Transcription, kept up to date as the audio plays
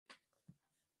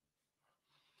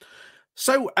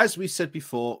So, as we said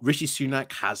before, Rishi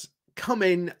Sunak has come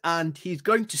in and he's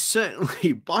going to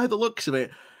certainly, by the looks of it,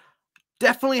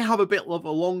 definitely have a bit of a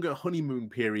longer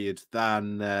honeymoon period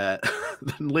than, than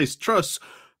Liz Truss.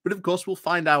 But of course, we'll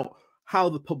find out how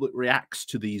the public reacts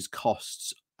to these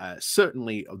costs,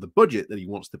 certainly of the budget that he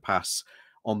wants to pass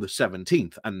on the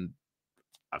 17th. And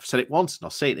I've said it once and I'll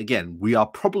say it again. We are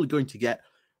probably going to get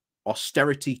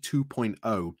Austerity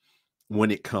 2.0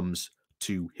 when it comes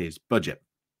to his budget.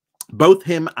 Both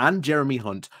him and Jeremy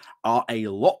Hunt are a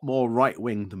lot more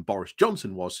right-wing than Boris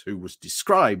Johnson was, who was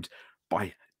described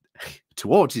by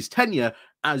towards his tenure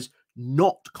as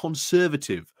not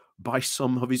conservative by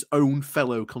some of his own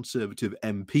fellow conservative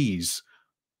MPs.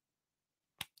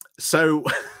 So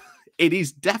it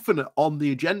is definite on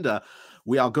the agenda.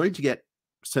 We are going to get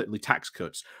certainly tax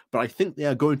cuts, but I think they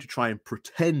are going to try and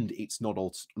pretend it's not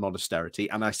austerity.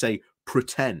 And I say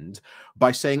pretend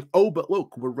by saying, oh, but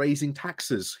look, we're raising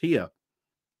taxes here.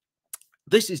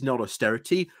 This is not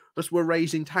austerity, but we're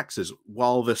raising taxes.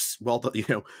 While don't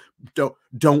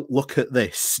look at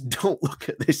this. Don't look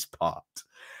at this part.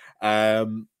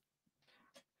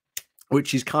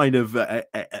 Which is kind of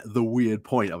the weird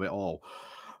point of it all.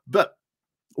 But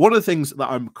one of the things that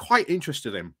I'm quite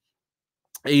interested in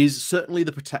is certainly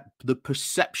the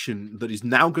perception that is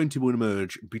now going to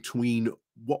emerge between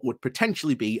what would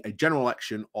potentially be a general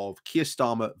election of Keir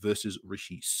Starmer versus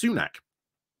Rishi Sunak.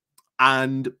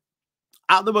 And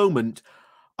at the moment,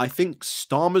 I think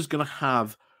Starmer's going to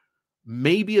have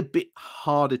maybe a bit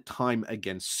harder time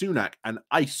against Sunak. And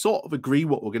I sort of agree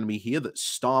what we're going to be here, that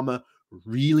Starmer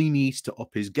really needs to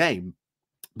up his game.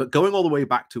 But going all the way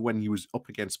back to when he was up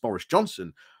against Boris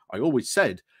Johnson, I always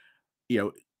said,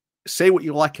 say what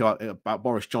you like about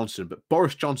Boris Johnson, but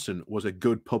Boris Johnson was a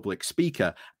good public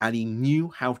speaker and he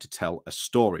knew how to tell a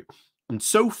story. And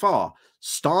so far,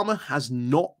 Starmer has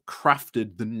not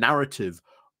crafted the narrative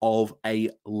of a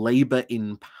Labour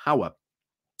in power.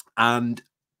 And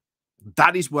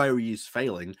that is where he is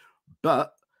failing.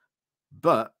 But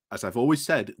as I've always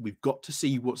said, we've got to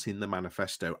see what's in the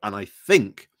manifesto. And I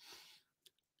think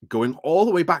going all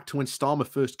the way back to when Starmer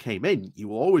first came in, you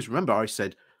will always remember I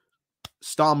said,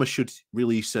 Starmer should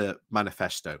release a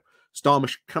manifesto. Starmer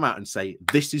should come out and say,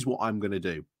 this is what I'm going to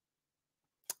do.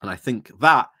 And I think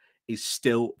that is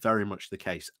still very much the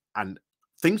case. And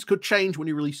things could change when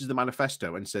he releases the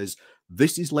manifesto and says,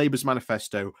 this is Labour's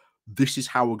manifesto. This is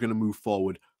how we're going to move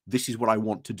forward. This is what I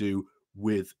want to do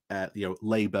with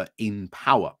Labour in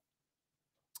power.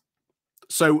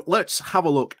 So let's have a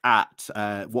look at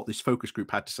what this focus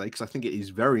group had to say, because I think it is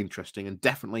very interesting and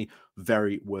definitely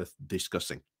very worth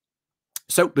discussing.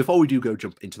 So before we do go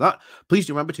jump into that, please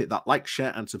do remember to hit that like,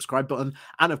 share, and subscribe button.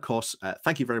 And of course,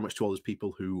 thank you very much to all those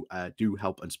people who do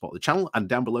help and support the channel. And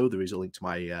down below, there is a link to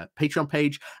my Patreon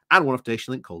page and one-off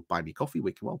donation link called Buy Me Coffee.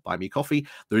 We can buy me coffee.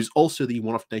 There is also the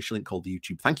one-off donation link called the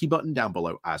YouTube thank you button down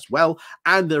below as well.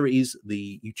 And there is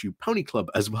the YouTube Pony Club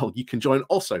as well. You can join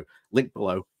also, link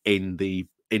below in the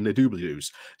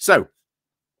doobly-doos. So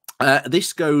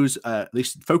this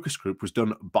focus group was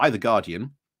done by The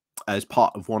Guardian as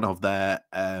part of one of their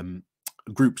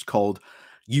groups called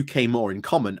UK More in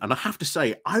Common. And I have to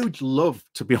say, I would love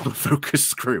to be on a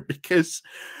focus group, because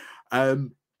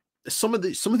some of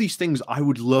these things I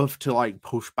would love to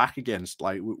push back against,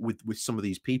 with some of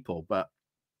these people, but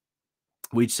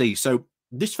we'd see. So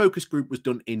this focus group was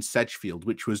done in Sedgefield,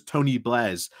 which was Tony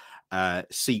Blair's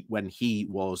seat when he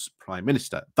was Prime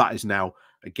Minister. That is now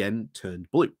again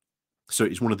turned blue. So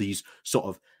it's one of these sort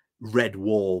of red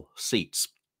wall seats.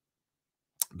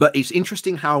 But it's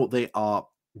interesting how they are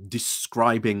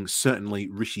describing certainly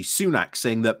Rishi Sunak,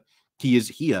 saying that he is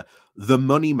here, the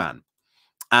money man,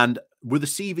 and with a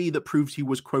CV that proves he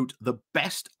was, quote, the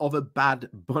best of a bad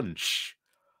bunch.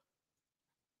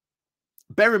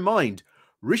 Bear in mind,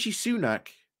 Rishi Sunak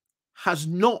has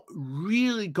not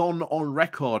really gone on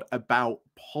record about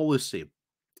policy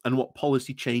and what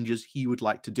policy changes he would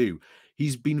like to do.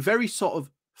 He's been very sort of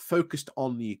focused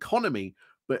on the economy,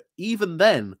 but even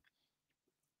then,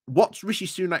 what's Rishi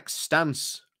Sunak's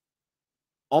stance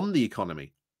on the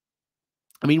economy?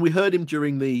 I mean, we heard him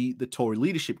during the Tory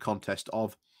leadership contest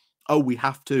of, oh, we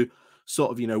have to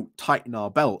sort of, tighten our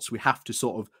belts. We have to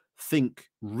sort of think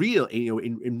real,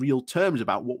 in real terms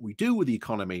about what we do with the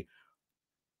economy.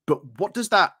 But what does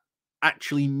that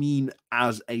actually mean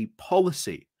as a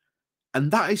policy?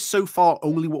 And that is so far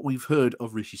only what we've heard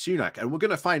of Rishi Sunak. And we're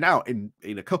going to find out in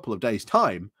a couple of days'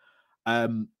 time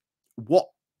what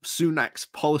Sunak's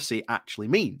policy actually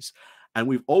means. And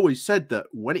we've always said that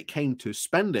when it came to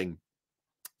spending,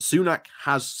 Sunak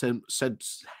has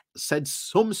said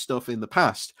some stuff in the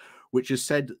past which has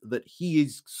said that he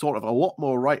is sort of a lot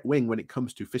more right wing when it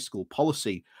comes to fiscal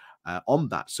policy on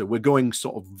that. So we're going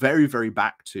sort of very, very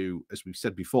back to, as we've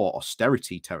said before,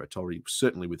 austerity territory,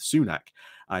 certainly with Sunak.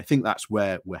 I think that's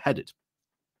where we're headed.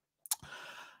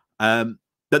 But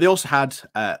they also had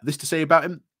this to say about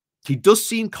him. He does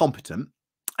seem competent,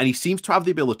 and he seems to have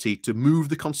the ability to move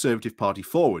the Conservative Party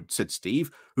forward, said Steve,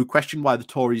 who questioned why the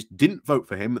Tories didn't vote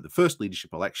for him at the first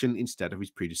leadership election instead of his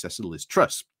predecessor, Liz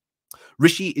Truss.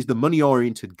 Rishi is the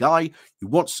money-oriented guy who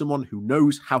wants someone who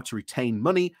knows how to retain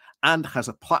money and has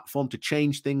a platform to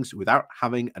change things without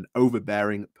having an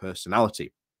overbearing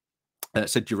personality,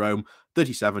 said Jerome,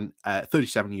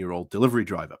 37-year-old delivery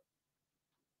driver.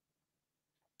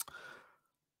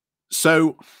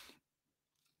 So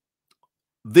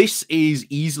this is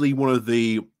easily one of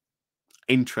the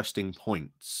interesting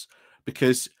points,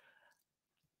 because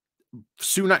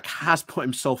Sunak has put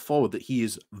himself forward that he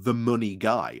is the money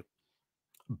guy.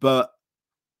 But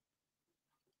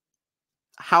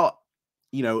how,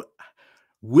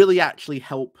 will he actually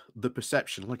help the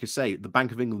perception? Like I say, the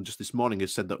Bank of England just this morning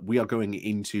has said that we are going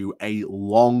into a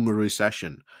long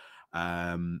recession.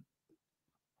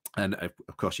 And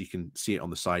of course, you can see it on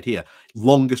the side here.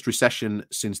 Longest recession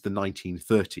since the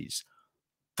 1930s.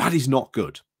 That is not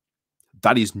good.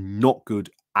 That is not good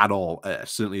at all.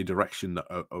 Certainly a direction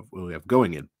that we are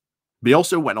going in. But he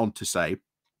also went on to say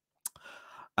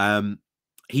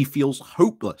he feels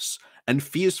hopeless and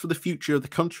fears for the future of the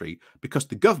country because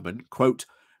the government, quote,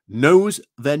 knows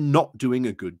they're not doing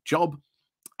a good job,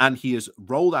 and he has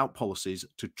rolled out policies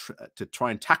to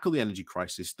try and tackle the energy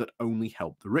crisis that only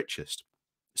help the richest.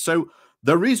 So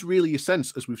there is really a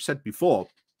sense, as we've said before,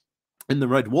 in the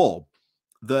Red Wall,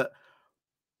 that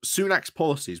Sunak's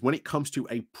policies, when it comes to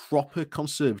a proper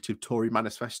Conservative Tory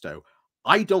manifesto,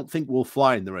 I don't think will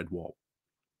fly in the Red Wall.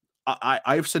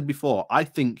 I've said before, I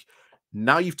think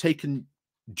now you've taken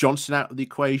Johnson out of the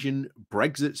equation,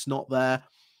 Brexit's not there,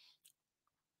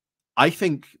 I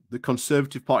think the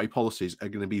Conservative Party policies are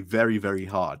going to be very, very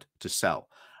hard to sell.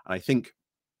 And I think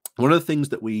one of the things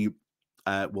that we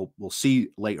we'll see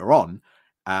later on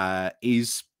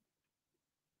is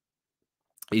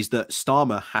that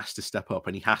Starmer has to step up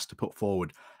and he has to put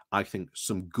forward, I think,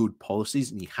 some good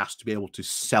policies, and he has to be able to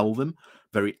sell them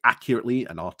very accurately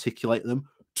and articulate them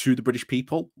to the British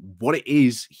people, what it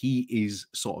is he is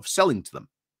sort of selling to them.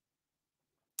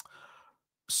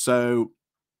 So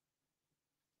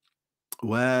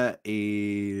where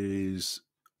is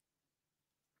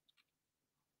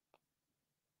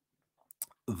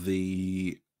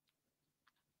the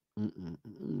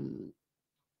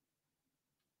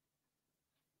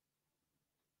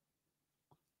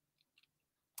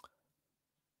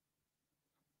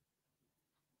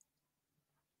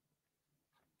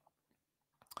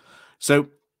So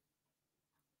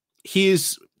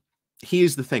here's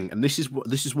the thing, and this is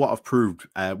what I've proved,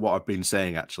 what I've been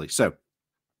saying actually. So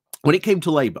when it came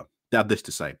to Labour, they had this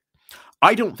to say: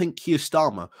 I don't think Keir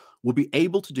Starmer will be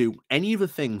able to do any of the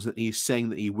things that he is saying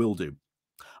that he will do.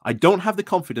 I don't have the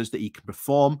confidence that he can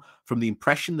perform from the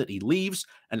impression that he leaves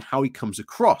and how he comes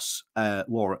across.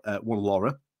 Laura,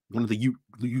 one of the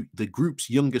group's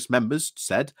youngest members,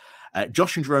 said.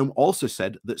 Josh and Jerome also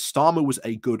said that Starmer was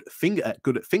good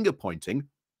at finger pointing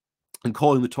and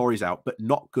calling the Tories out, but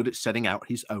not good at setting out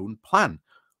his own plan.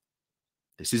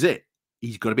 This is it.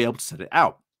 He's got to be able to set it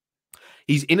out.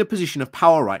 He's in a position of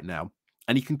power right now,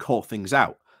 and he can call things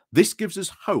out. This gives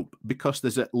us hope because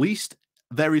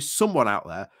there is someone out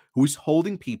there who is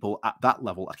holding people at that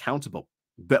level accountable.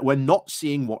 But we're not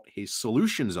seeing what his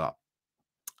solutions are.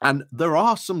 And there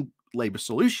are some Labour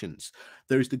solutions.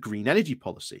 There is the green energy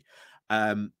policy.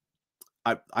 I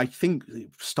think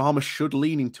Starmer should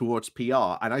leaning towards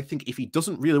PR. And I think if he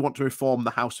doesn't really want to reform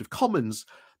the House of Commons,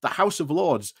 the House of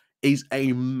Lords is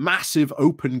a massive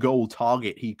open goal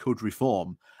target he could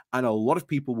reform. And a lot of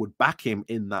people would back him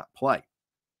in that play.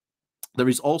 There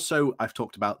is also, I've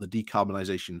talked about the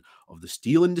decarbonisation of the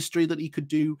steel industry that he could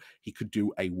do. He could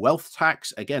do a wealth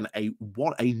tax, again, a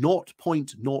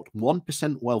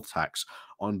 0.01% wealth tax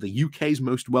on the UK's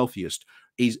most wealthiest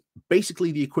is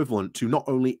basically the equivalent to not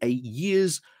only a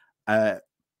year's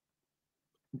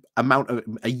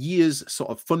sort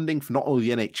of funding for not only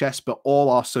the NHS, but all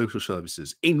our social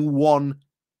services in one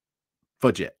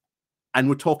budget. And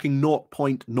we're talking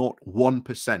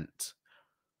 0.01%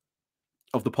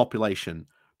 of the population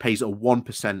pays a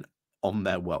 1% on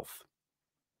their wealth.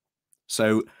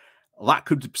 So that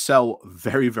could sell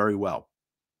very, very well.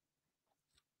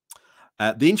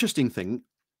 The interesting thing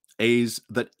is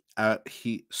that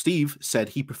Steve said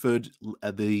he preferred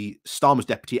the Starmer's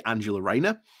deputy, Angela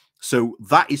Rayner. So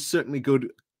that is certainly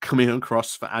good coming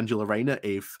across for Angela Rayner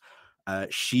if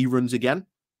she runs again.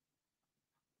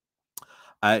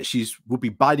 She's will be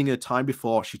biding her time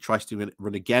before she tries to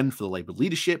run again for the Labour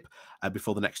leadership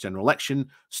before the next general election.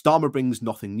 Starmer brings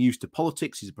nothing new to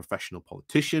politics. He's a professional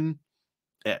politician.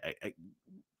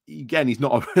 Again, he's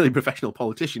not a really professional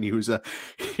politician. He was a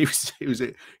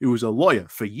lawyer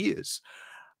for years.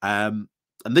 And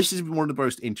this is one of the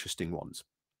most interesting ones,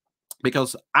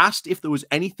 because asked if there was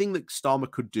anything that Starmer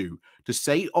could do to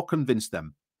say or convince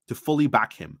them to fully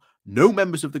back him, no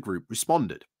members of the group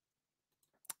responded.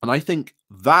 And I think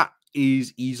that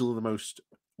is easily the most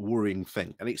worrying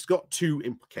thing. And it's got two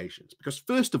implications. Because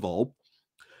first of all,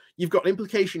 you've got an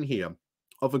implication here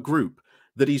of a group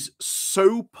that is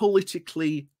so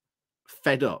politically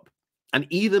fed up and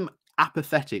even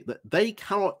apathetic that they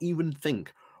cannot even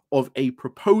think of a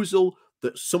proposal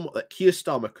that Keir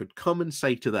Starmer could come and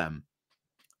say to them,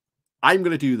 I'm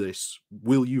going to do this.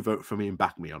 Will you vote for me and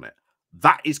back me on it?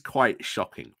 That is quite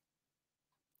shocking.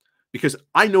 Because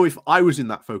I know if I was in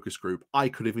that focus group, I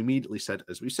could have immediately said,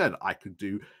 as we said, I could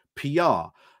do PR,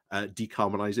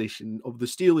 decarbonisation of the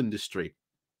steel industry,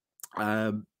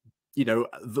 the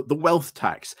wealth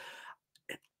tax.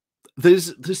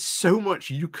 There's so much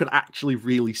you could actually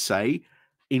really say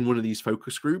in one of these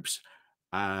focus groups.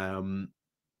 But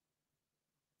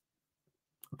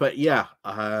yeah,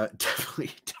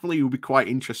 definitely will be quite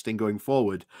interesting going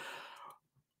forward.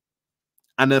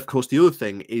 And of course, the other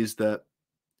thing is that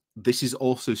this is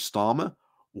also Starmer,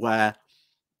 where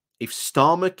if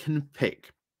Starmer can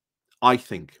pick, I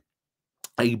think,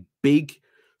 a big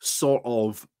sort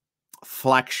of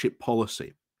flagship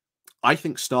policy, I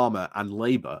think Starmer and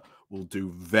Labour will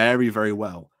do very, very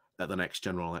well at the next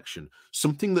general election.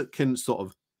 Something that can sort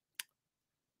of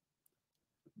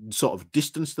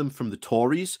distance them from the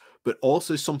Tories, but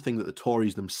also something that the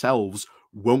Tories themselves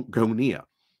won't go near.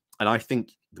 And I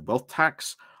think the wealth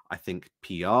tax, I think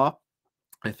PR,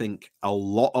 I think a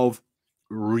lot of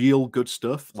real good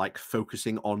stuff, like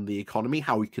focusing on the economy,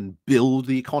 how we can build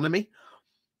the economy,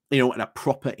 and a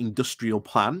proper industrial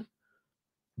plan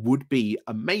would be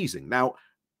amazing. Now,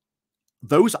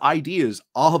 those ideas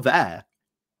are there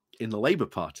in the Labour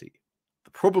Party.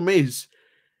 The problem is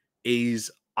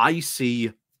I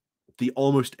see the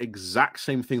almost exact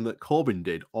same thing that Corbyn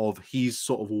did, of he's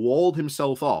sort of walled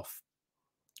himself off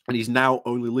and he's now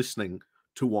only listening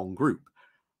to one group.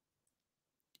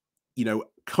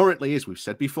 Currently, as we've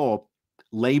said before,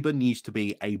 Labour needs to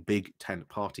be a big tent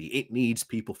party. It needs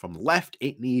people from the left.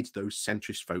 It needs those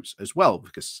centrist votes as well,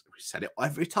 because we said it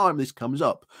every time this comes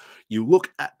up. You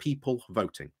look at people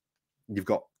voting. You've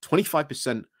got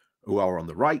 25% who are on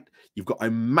the right. You've got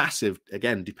a massive,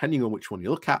 again, depending on which one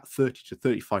you look at, 30 to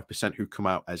 35% who come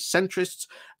out as centrists,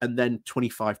 and then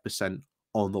 25%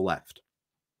 on the left.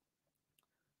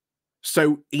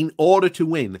 So in order to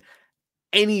win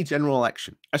any general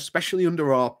election, especially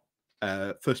under our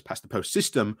first past the post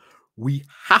system, we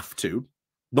have to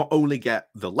not only get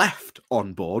the left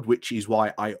on board, which is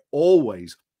why I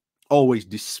always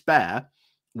despair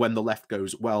when the left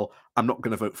goes, well, I'm not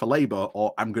going to vote for Labour,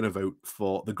 or I'm going to vote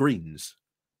for the Greens.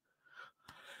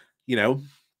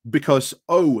 Because,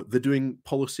 they're doing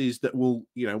policies that will,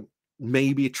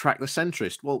 maybe attract the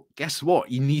centrist. Well, guess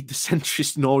what? You need the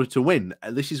centrist in order to win.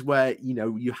 And this is where,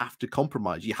 you have to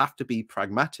compromise. You have to be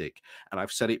pragmatic. And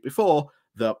I've said it before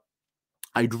that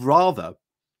I'd rather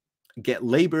get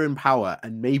Labour in power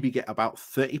and maybe get about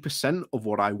 30% of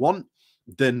what I want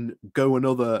than go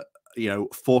another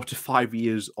 4 to 5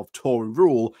 years of Tory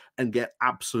rule and get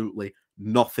absolutely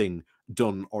nothing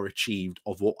done or achieved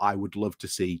of what I would love to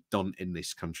see done in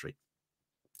this country.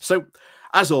 So,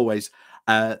 as always,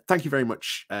 thank you very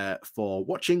much for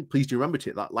watching. Please do remember to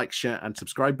hit that like, share, and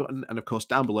subscribe button. And of course,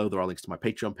 down below, there are links to my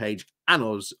Patreon page. And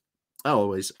as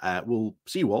always, we'll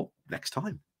see you all next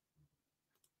time.